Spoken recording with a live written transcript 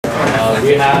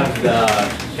we have the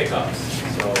pickups.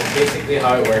 So basically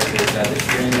how it works is that the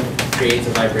string creates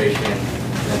a vibration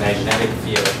in a magnetic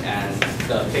field, and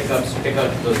the pickups pick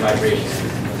up those vibrations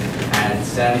and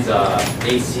sends a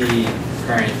AC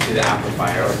current to the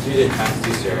amplifier or to the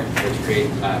transducer, which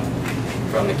creates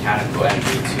from mechanical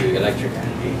energy to electric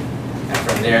energy. And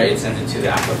from there it sends it to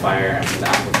the amplifier, and from the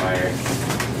amplifier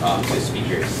to the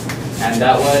speakers. And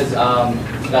that was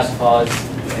Les Paul's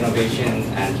innovation,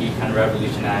 and he kind of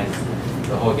revolutionized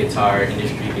the whole guitar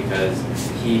industry because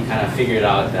he kind of figured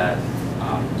out that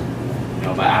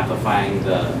by amplifying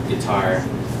the guitar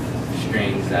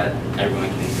strings that everyone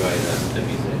can enjoy the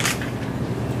music.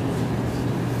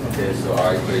 Okay, so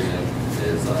our equation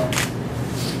is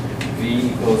V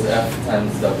equals F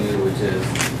times W, which is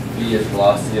V is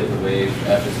velocity of the wave,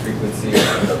 F is frequency,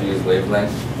 and W is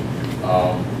wavelength.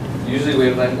 Usually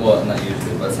wavelength, well not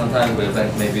usually, but sometimes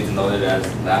wavelength may be denoted as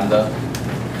lambda.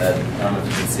 I don't know if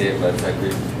you can see it, but it's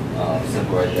actually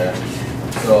simple right there.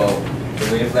 So the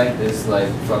wavelength is like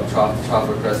from trough to trough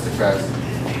or crest to crest.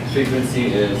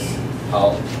 Frequency is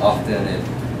how often it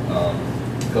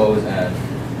goes, and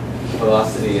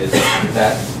velocity is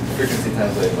that frequency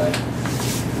times wavelength.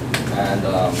 And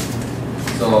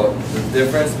so the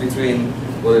difference between,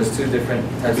 well, there's two different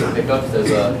types of pickups.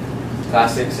 There's a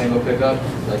classic single pickup,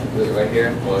 like right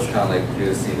here. Well, it's kind of like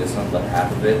you see this one, but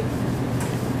half of it.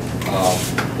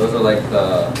 Those are like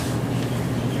the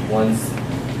ones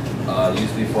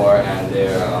used before, and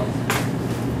they're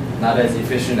not as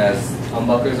efficient as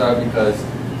humbuckers are because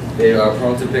they are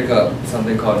prone to pick up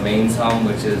something called mains hum,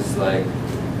 which is like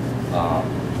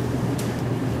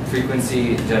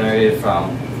frequency generated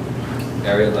from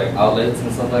areas like outlets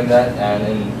and stuff like that. And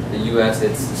in the US,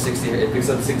 it picks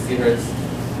up 60 hertz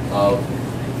of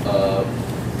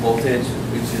voltage,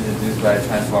 which is induced by a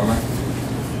transformer.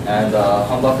 And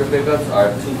humbucker pickups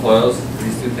are two coils,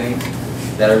 these two things,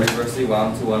 that are reversely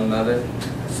wound to one another.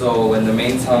 So when the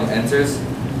mains hum enters,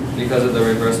 because of the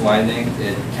reverse winding,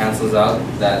 it cancels out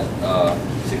that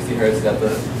 60 hertz that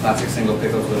the classic single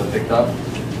pickups would have picked up.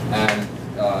 And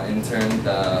in turn,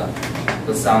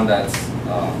 the sound that's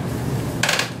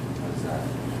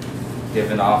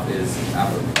given off is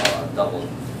doubled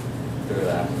through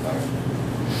the amplifier.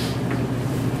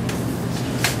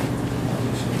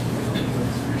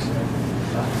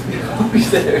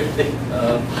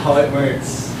 How it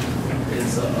works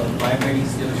is a vibrating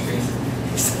steel string.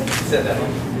 Said that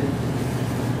one.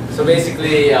 So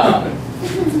basically,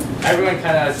 everyone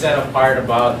kind of said a part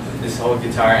about this whole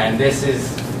guitar, and this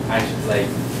is actually like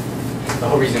the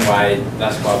whole reason why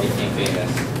Les Paul became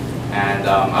famous. And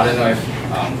I don't know if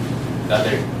the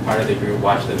other part of the group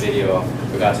watched the video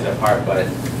or got to the part, but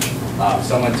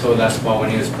someone told Les Paul when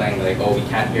he was playing, like, oh, we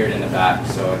can't hear it in the back,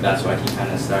 so that's why he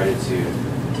kind of started to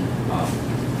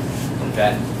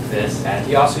invent this. And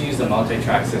he also used a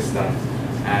multi-track system,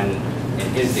 and in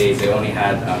his days they only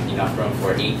had enough room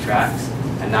for 8 tracks,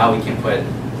 and now we can put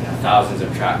thousands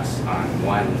of tracks on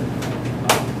one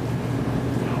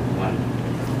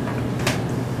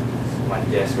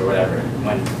disc or whatever.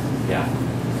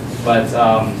 But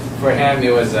for him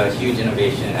it was a huge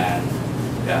innovation, and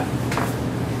yeah.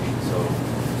 So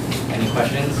any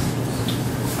questions?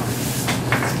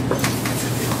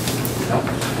 No?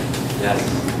 Yes.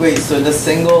 Wait, so the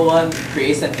single one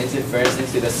creates an interference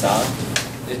into the sound?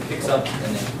 It picks up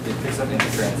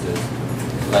interferences.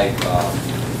 Like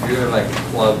if you were like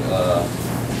plug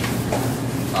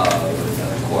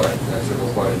electrical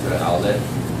cord into an outlet,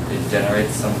 it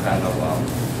generates some kind of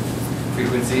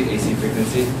frequency, AC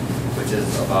frequency, which is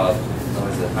about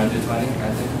 120,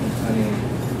 I think, 120.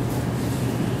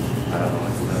 I don't know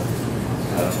what's the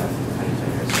 120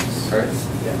 hertz.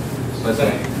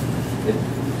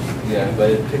 Yeah, but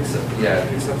it picks up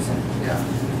some.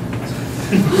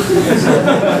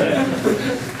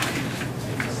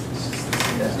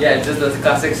 Yeah, it's just the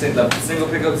classic the single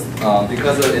pickups,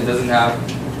 because it doesn't have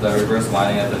the reverse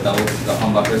winding that the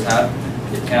humbuckers have.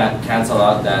 It can't cancel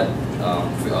out that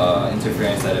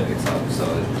interference that it picks up, so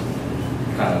it's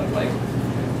kind of like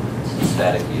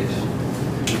static-ish.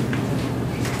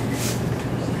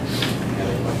 Any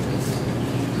other questions?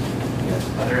 Yes.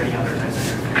 Are there any other types of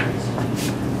interference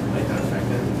like that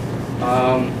affected?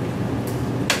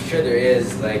 I'm sure there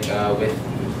is, like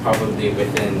probably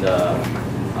within the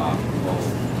whole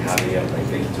cavity of like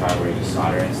the guitar where you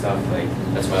solder and stuff. Like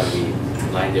that's why we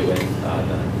lined it with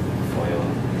the foil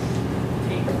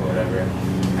tape or whatever.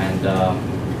 And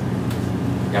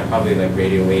yeah, probably like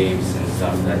radio waves and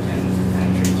stuff that can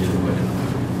penetrate through the wood and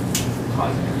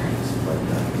cause interference. But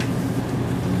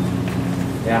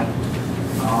yeah.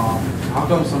 How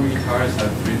come some guitars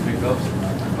have 3 pickups and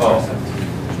other guitars have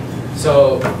 2?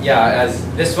 So yeah, as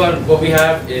this one, what we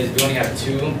have is we only have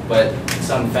 2, but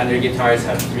some Fender guitars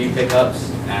have 3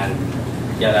 pickups, and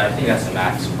yeah, I think that's the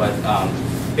max. But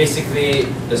basically,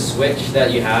 the switch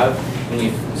that you have, when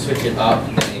you switch it up,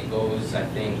 then it goes, I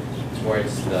think,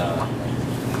 towards the.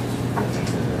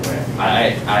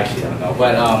 I actually don't know,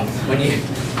 but when you,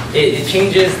 it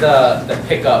changes the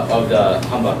pickup of the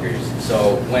humbuckers.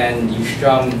 So when you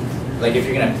strum, like if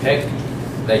you're gonna pick,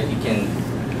 like you can,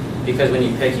 because when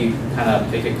you pick, you kind of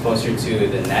pick it closer to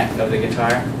the neck of the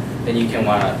guitar, then you can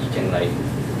like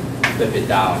flip it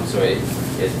down so it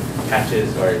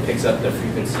catches or it picks up the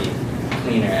frequency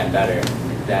cleaner and better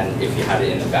than if you had it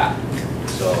in the back.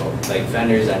 So like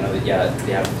Fenders, I know that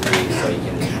they have 3, so you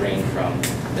can range from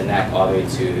the neck all the way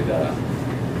to the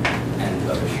end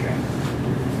of the string.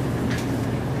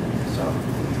 So